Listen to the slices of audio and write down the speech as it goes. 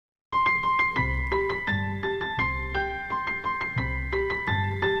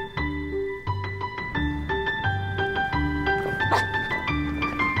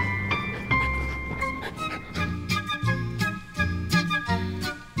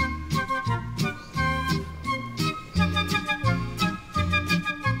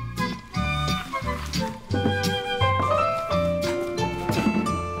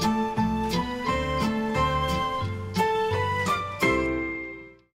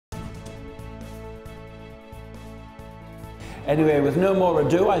Anyway, with no more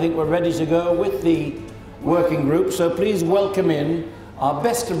ado, I think we're ready to go with the working group. So please welcome in our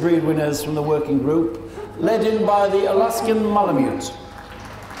best of breed winners from the working group, led in by the Alaskan Malamute,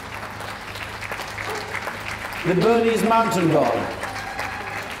 the Bernese Mountain Dog,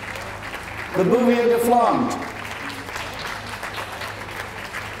 the Bouvier de Flandre,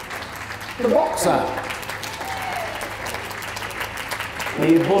 the Boxer,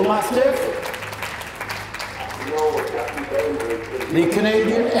 the Bull Mastiff, the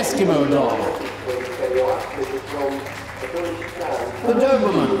Canadian Eskimo Dog, the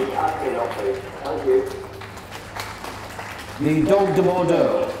Doberman, the Dog de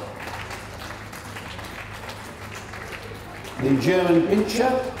Bordeaux, the German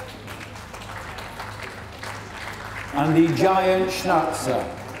Pinscher, and the Giant Schnauzer,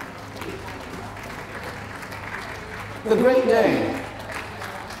 the Great Dane,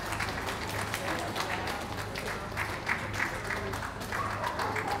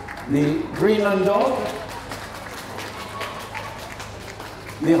 the Greenland Dog,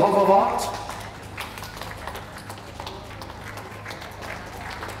 the Hovawart,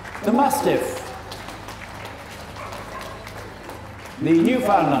 the Mastiff, the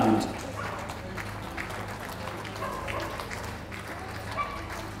Newfoundland,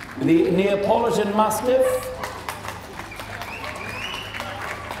 the Neapolitan Mastiff,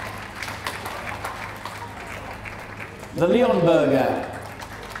 the Leonberger,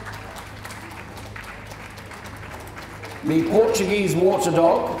 the Portuguese Water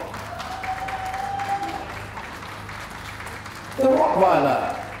Dog, the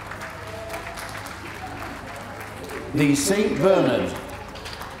Rottweiler, the St. Bernard,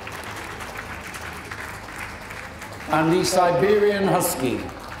 and the Siberian Husky.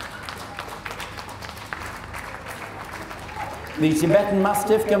 The Tibetan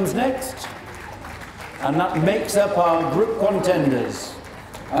Mastiff comes next, and that makes up our group contenders.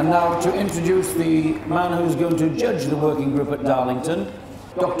 And now to introduce the man who's going to judge the working group at Darlington,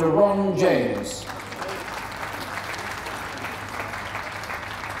 Dr. Ron James.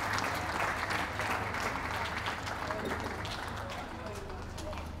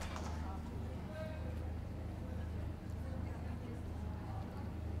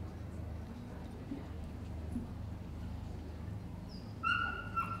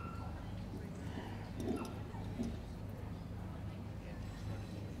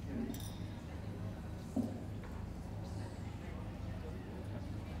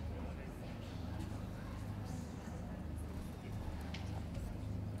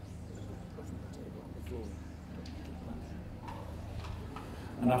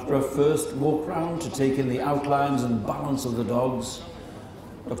 And after a first walk round to take in the outlines and balance of the dogs,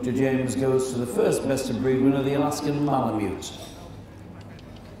 Dr. James goes to the first best of breed winner, the Alaskan Malamute.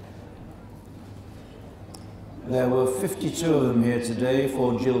 There were 52 of them here today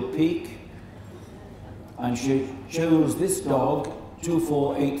for Jill Peake, and she chose this dog,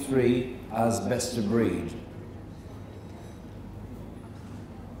 2483, as best of breed.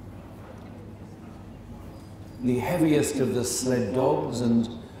 The heaviest of the sled dogs and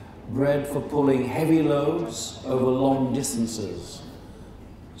bred for pulling heavy loads over long distances.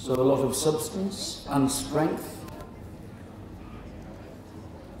 So a lot of substance and strength.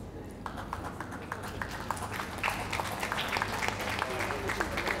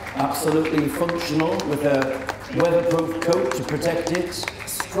 Absolutely functional with a weatherproof coat to protect it,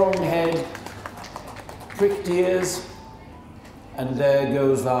 strong head, pricked ears, and there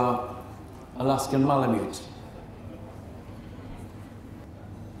goes our Alaskan Malamute.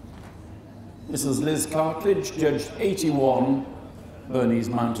 Mrs. Liz Cartledge judged 81 Bernese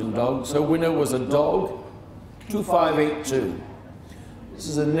Mountain Dogs. Her winner was a dog, 2582. This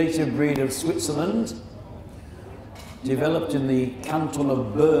is a native breed of Switzerland, developed in the canton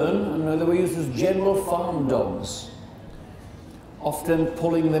of Bern, and they were used as general farm dogs, often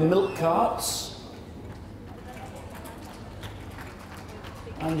pulling the milk carts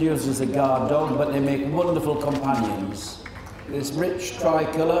and used as a guard dog, but they make wonderful companions. This rich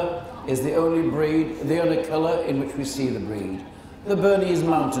tricolour is the only breed, the only colour in which we see the breed. The Bernese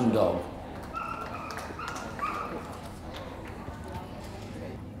Mountain Dog.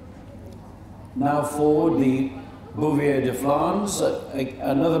 Now forward the Bouvier de Flandre,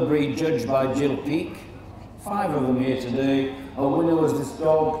 another breed judged by Jill Peake. 5 of them here today. Our winner was this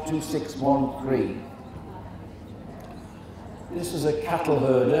dog, 2613. This is a cattle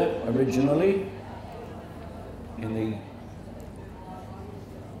herder originally in the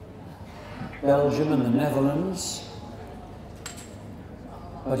Belgium and the Netherlands,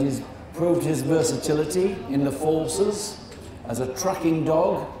 but he's proved his versatility in the forces as a tracking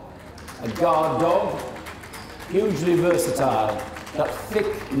dog, a guard dog, hugely versatile. That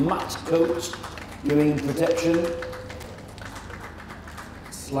thick matte coat giving him protection.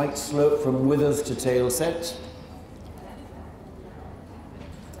 Slight slope from withers to tail set.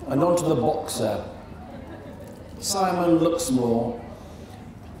 And on to the boxer. Simon Luxmore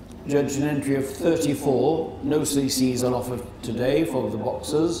judged an entry of 34, no CCs on offer today for the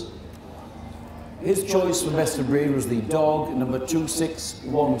boxers. His choice for best of breed was the dog number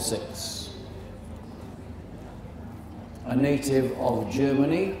 2616, a native of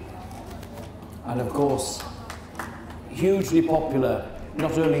Germany, and of course hugely popular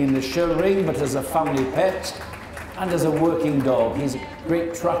not only in the show ring but as a family pet and as a working dog. He's a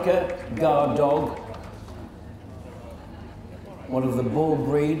great tracker, guard dog, one of the bull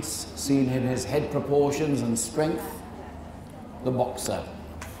breeds seen in his head proportions and strength, the boxer.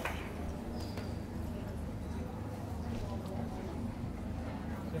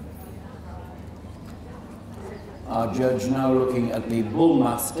 Our judge now looking at the bull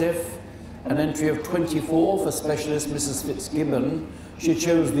mastiff, an entry of 24 for specialist Mrs. Fitzgibbon. She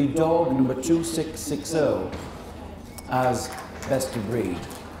chose the dog number 2660 as best of breed.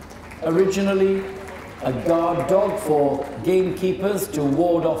 Originally a guard dog for gamekeepers to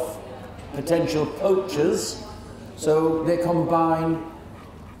ward off potential poachers, so they combine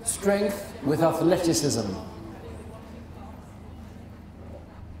strength with athleticism.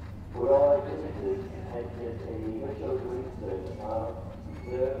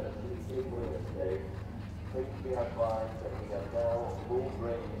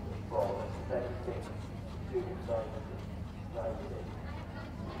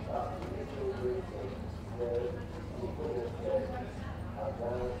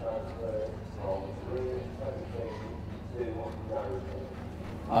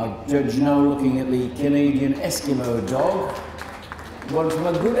 Our judge now looking at the Canadian Eskimo dog, one from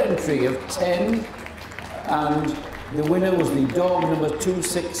a good entry of 10, and the winner was the dog number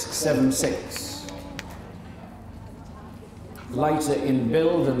 2676. Lighter in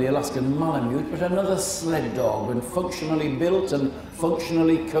build than the Alaskan Malamute, but another sled dog when functionally built and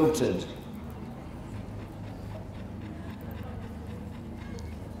functionally coated.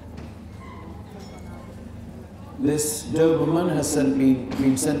 This Doberman has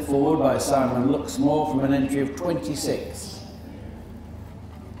been sent forward by Simon Luxmore from an entry of 26.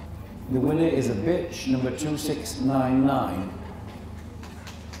 The winner is a bitch, number 2699.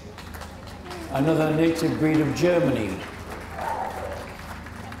 Another native breed of Germany.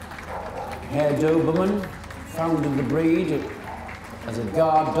 Herr Doberman founded the breed as a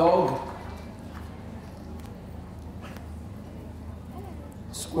guard dog,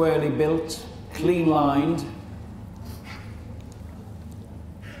 squarely built, clean lined.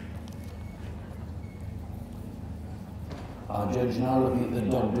 Our judge now looking at the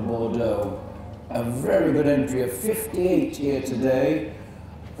Dog de Bordeaux. A very good entry of 58 here today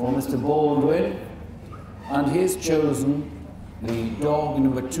for Mr. Baldwin, and he's chosen the dog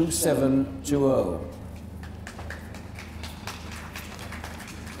number 2720.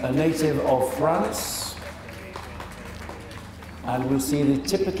 A native of France, and we'll see the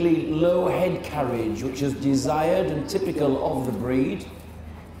typically low head carriage which is desired and typical of the breed.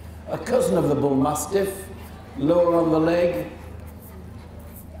 A cousin of the Bull Mastiff, lower on the leg,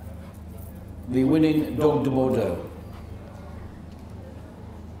 the winning Dog de Bordeaux.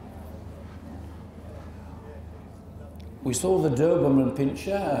 We saw the Doberman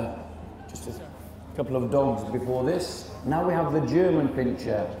Pinscher, just a couple of dogs before this. Now we have the German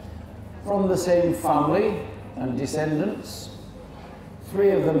Pinscher, from the same family and descendants.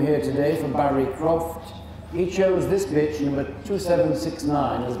 3 of them here today for Barry Croft. He chose this bitch, number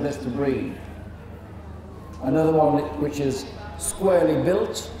 2769, as best of breed. Another one which is squarely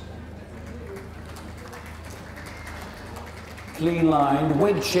built, clean lined,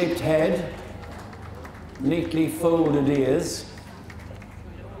 wedge-shaped head, neatly folded ears.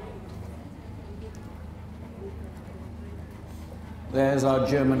 There's our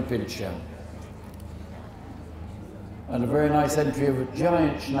German Pinscher. And a very nice entry of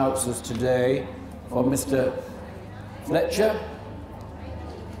giant schnauzers today for Mr. Fletcher.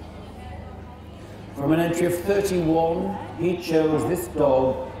 From an entry of 31, he chose this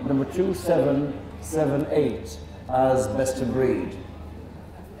dog, number 2778, as best of breed.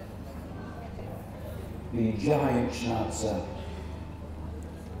 The giant Schnauzer.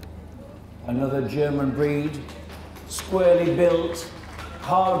 Another German breed, squarely built,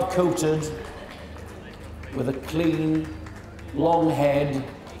 hard-coated, with a clean, long head,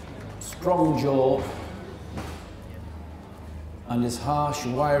 strong jaw, and his harsh,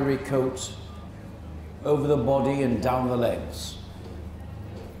 wiry coat over the body and down the legs.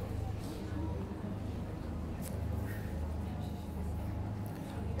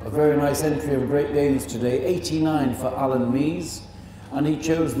 very nice entry of Great Danes today, 89 for Alan Mees, and he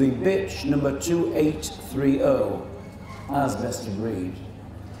chose the bitch number 2830 as best of breed.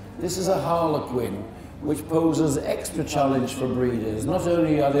 This is a Harlequin, which poses extra challenge for breeders. Not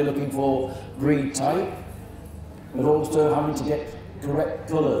only are they looking for breed type, but also having to get correct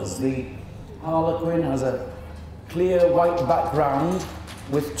colours. The Harlequin has a clear white background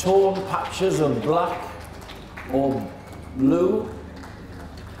with torn patches of black or blue.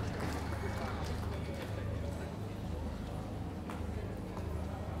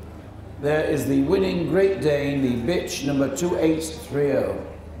 There is the winning Great Dane, the bitch number 2830.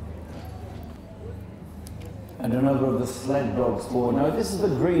 And another of the sled dogs for. Now this is the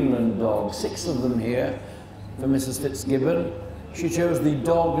Greenland dog, 6 of them here for Mrs. Fitzgibbon. She chose the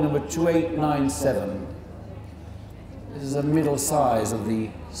dog number 2897. This is a middle size of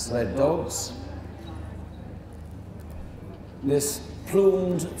the sled dogs. This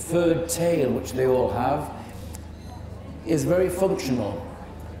plumed furred tail, which they all have, is very functional.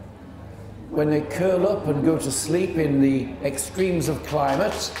 When they curl up and go to sleep in the extremes of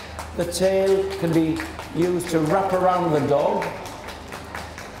climate, the tail can be used to wrap around the dog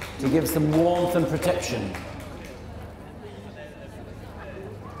to give some warmth and protection.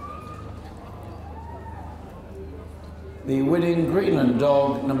 The winning Greenland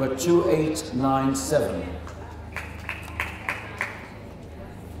dog, number 2897.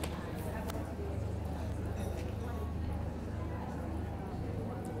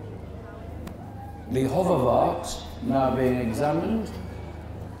 The Hovervart, now being examined,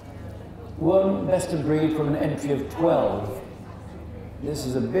 won best of breed from an entry of 12. This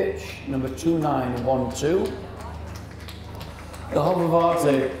is a bitch, number 2912. The Hovervart,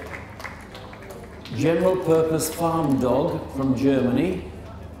 a general purpose farm dog from Germany.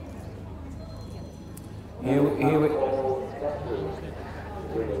 Here we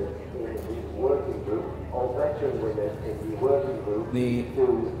the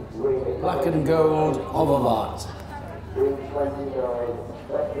black and gold Hovervart. 329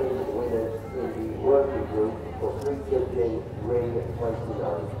 veteran winners in the working group for 315 ring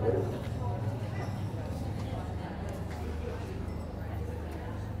 29.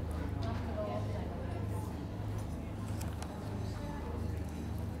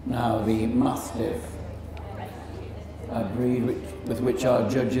 Now the Mastiff, a breed with which our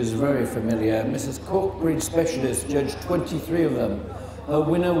judge is very familiar. Mrs. Cook, breed specialist, judged 23 of them. Her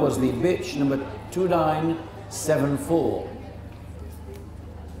winner was the bitch number 2974.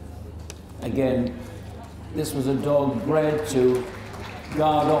 Again, this was a dog bred to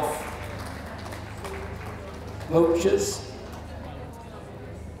guard off poachers.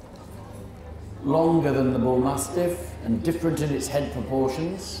 Longer than the Bull Mastiff and different in its head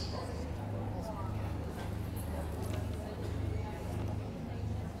proportions.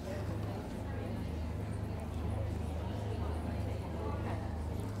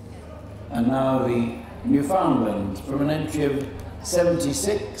 And now the Newfoundland, from an entry of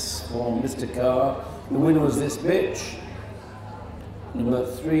 76 for Mr. Carr. The winner was this bitch, number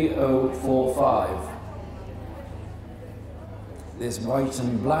 3045. This white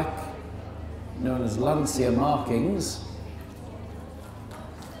and black, known as Lancia markings.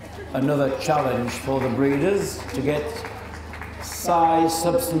 Another challenge for the breeders to get size,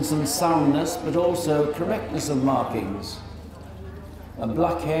 substance and soundness, but also correctness of markings. A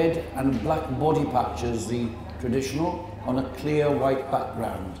black head and black body patches, the traditional, on a clear white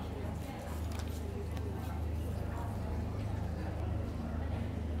background.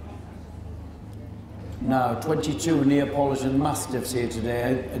 Now, 22 Neapolitan Mastiffs here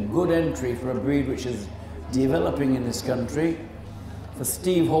today, a good entry for a breed which is developing in this country. For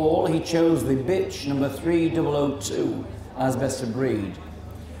Steve Hall, he chose the bitch, number 3002, as best of breed.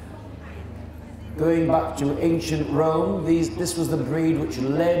 Going back to ancient Rome, this was the breed which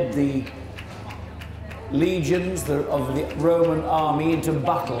led the legions of the Roman army into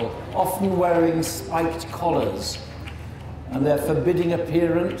battle, often wearing spiked collars. And their forbidding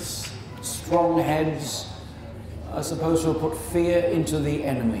appearance, strong heads, are supposed to have put fear into the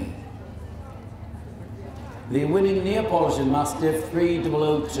enemy. The winning Neapolitan Mastiff,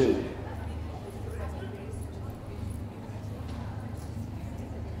 3002.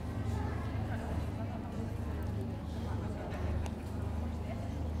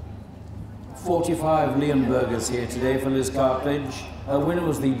 "45 Leonbergers here today for Liz Cartledge. Her winner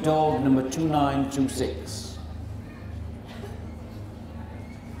was the dog number 2926.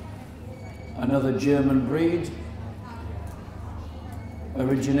 Another German breed,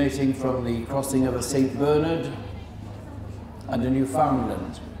 originating from the crossing of a St. Bernard and a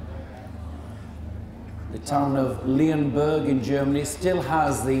Newfoundland. The town of Leonberg in Germany still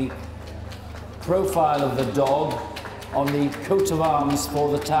has the profile of the dog on the coat of arms for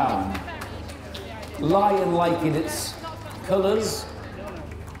the town. Lion-like in its colours,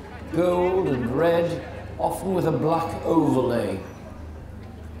 gold and red, often with a black overlay.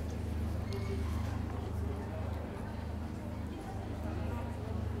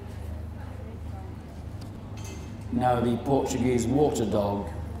 Now the Portuguese water dog.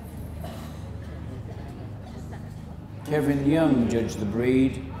 Kevin Young judged the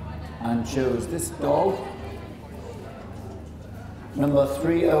breed and chose this dog, number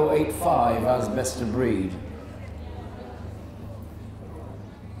 3085, as best of breed.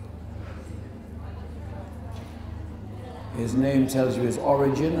 His name tells you his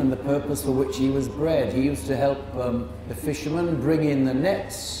origin and the purpose for which he was bred. He used to help the fishermen bring in the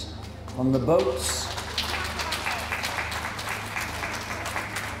nets on the boats.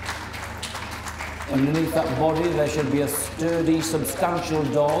 Underneath that body there should be a sturdy, substantial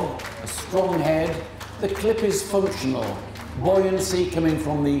dog, a strong head. The clip is functional. Buoyancy coming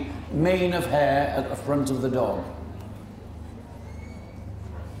from the mane of hair at the front of the dog.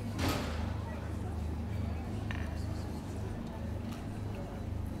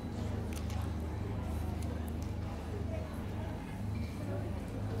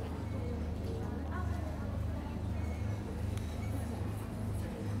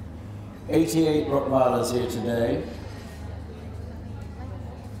 '88 Rottweilers here today.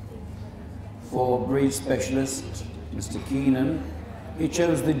 For breed specialist Mr. Keenan, he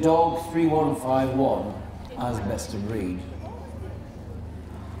chose the dog 3151 as best of breed.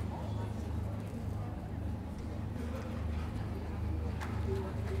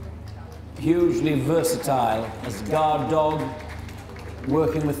 Hugely versatile as guard dog,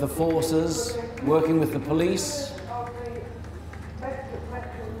 working with the forces, working with the police.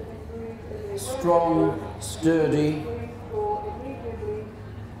 Strong, sturdy,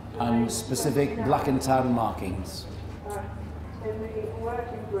 and specific black and tan markings. In the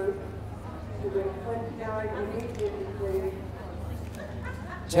working group, there were 29 immediately.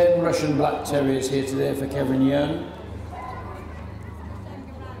 10 Russian Black Terriers here today for Kevin Young.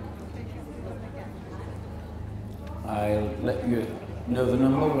 I'll let you know the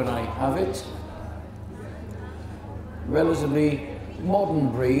number when I have it. Relatively modern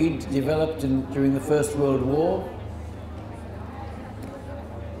breed, developed during the First World War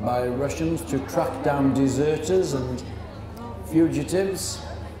by Russians to track down deserters and fugitives.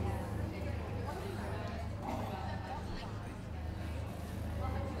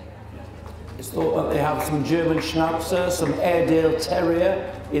 It's thought that they have some German Schnauzer, some Airedale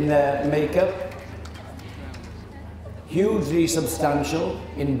Terrier in their makeup. Hugely substantial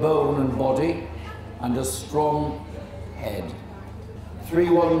in bone and body, and a strong head.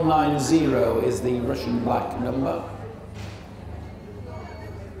 3190 is the Russian Black number.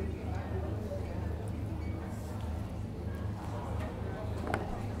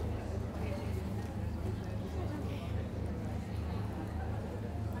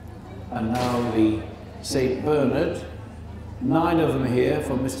 And now the St. Bernard, 9 of them here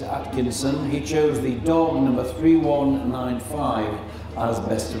for Mr. Atkinson. He chose the dog number 3195 as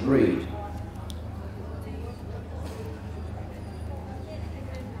best of breed.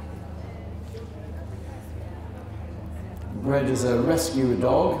 Bred as a rescue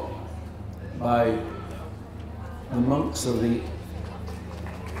dog by the monks of the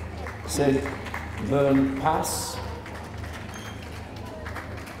St. Bern Pass.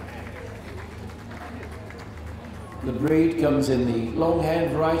 The breed comes in the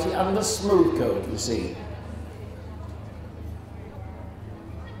long-haired variety and the smooth coat, you see.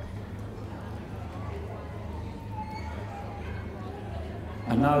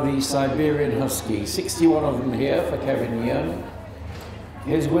 And now the Siberian Husky, 61 of them here for Kevin Young.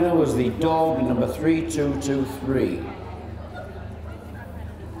 His winner was the dog number 3223.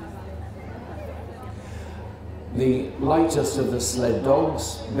 The lightest of the sled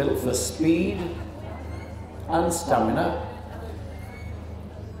dogs, built for speed and stamina.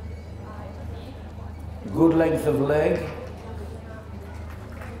 Good length of leg.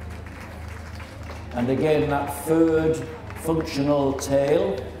 And again that furred, functional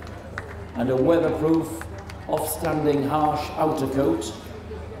tail, and a weatherproof, off-standing harsh outer coat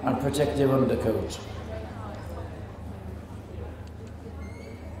and protective undercoat.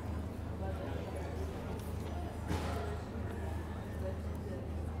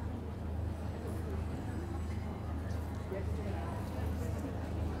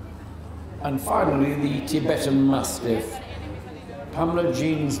 And finally, the Tibetan Mastiff. Pamela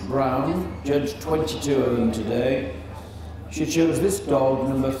Jeans Brown judged 22 of them today. She chose this dog,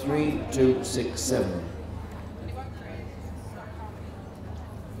 number 3267.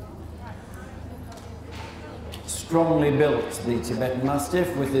 strongly built, the Tibetan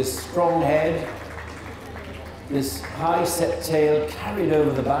Mastiff, with this strong head, this high set tail carried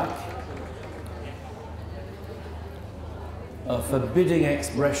over the back, a forbidding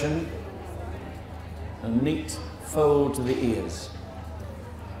expression, a neat fold to the ears.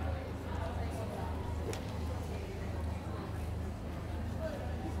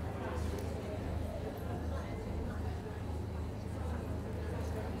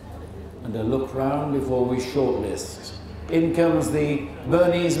 And a look round before we shortlist. In comes the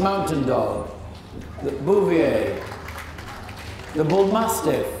Bernese Mountain Dog, the Bouvier, the Bull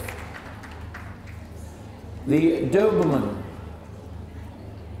Mastiff, the Doberman,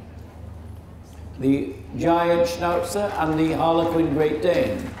 the Giant Schnauzer, and the Harlequin Great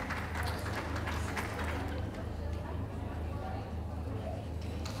Dane.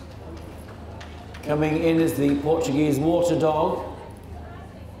 Coming in is the Portuguese Water Dog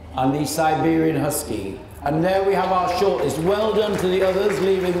and the Siberian Husky. And there we have our shortlist. Well done to the others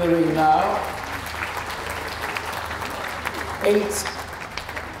leaving the ring now. 8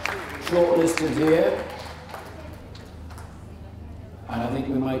 shortlisted here. And I think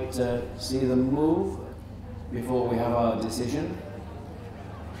we might see them move before we have our decision.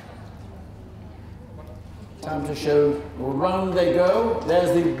 Time to show, well, round they go.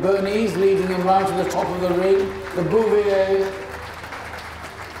 There's the Bernese leading them round to the top of the ring. The Bouvier,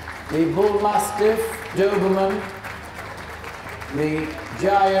 the Bull Mastiff, Doberman, the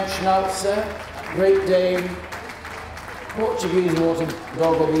Giant Schnauzer, Great Dane, Portuguese Water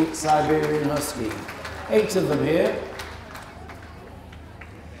Dog, or the Siberian Husky. 8 of them here.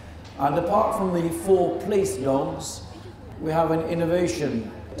 And apart from the 4 placed dogs, we have an innovation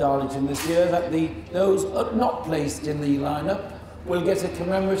Darlington this year, that those not placed in the lineup will get a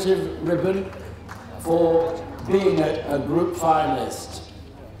commemorative ribbon for being a group finalist.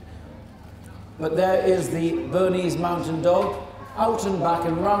 But there is the Bernese Mountain Dog, out and back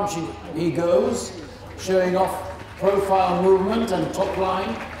and round he goes, showing off profile movement and top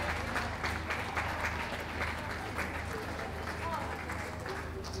line.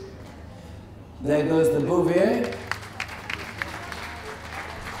 There goes the Bouvier.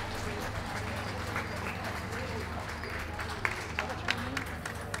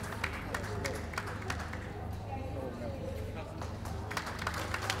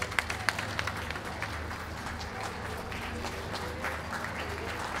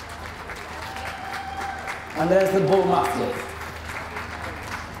 And there's the Bull Mastiff.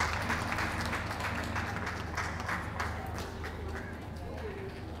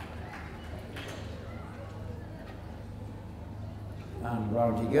 And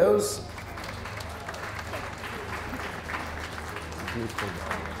round he goes.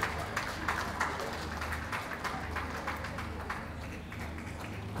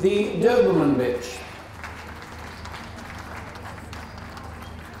 The Doberman bitch.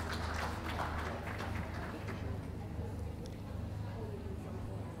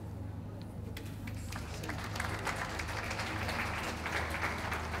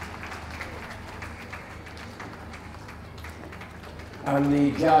 And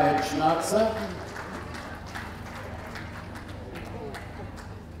the Giant Schnauzer.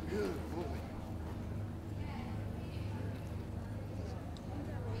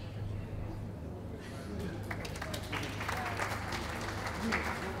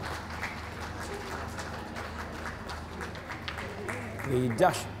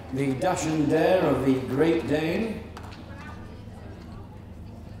 The dash and dare of the Great Dane.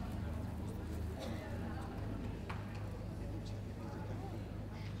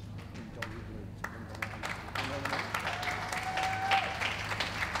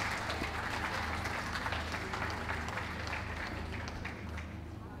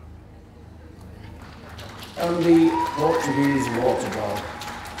 And the Portuguese Water Dog.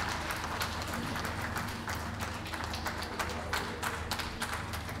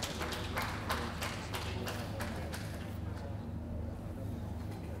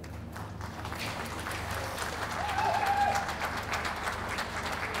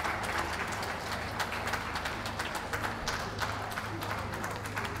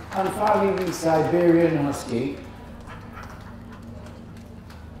 And finally, the Siberian Husky.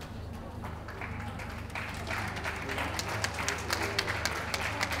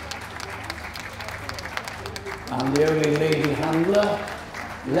 And the only lady handler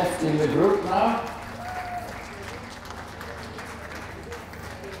left in the group now.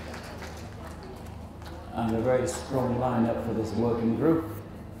 And a very strong lineup for this working group.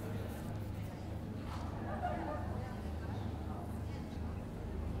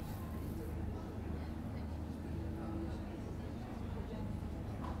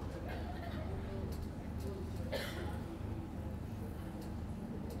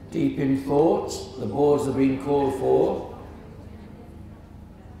 keep in thought. The boards have been called for.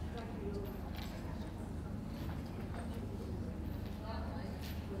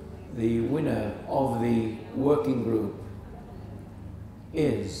 The winner of the working group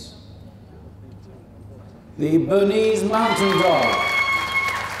is the Bernese Mountain Dog.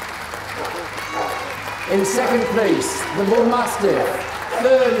 In second place, the Bull Mastiff.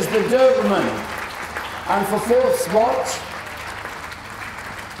 Third is the Doberman. And for fourth spot,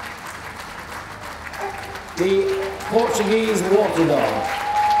 the Portuguese Water Dog.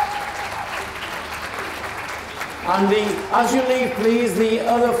 And as you leave, please, the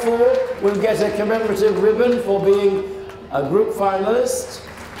other four will get a commemorative ribbon for being a group finalist.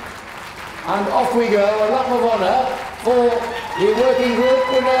 And off we go, a lap of honour for the working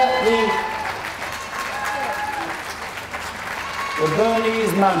group winner, the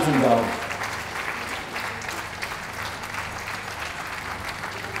Bernese Mountain Dog.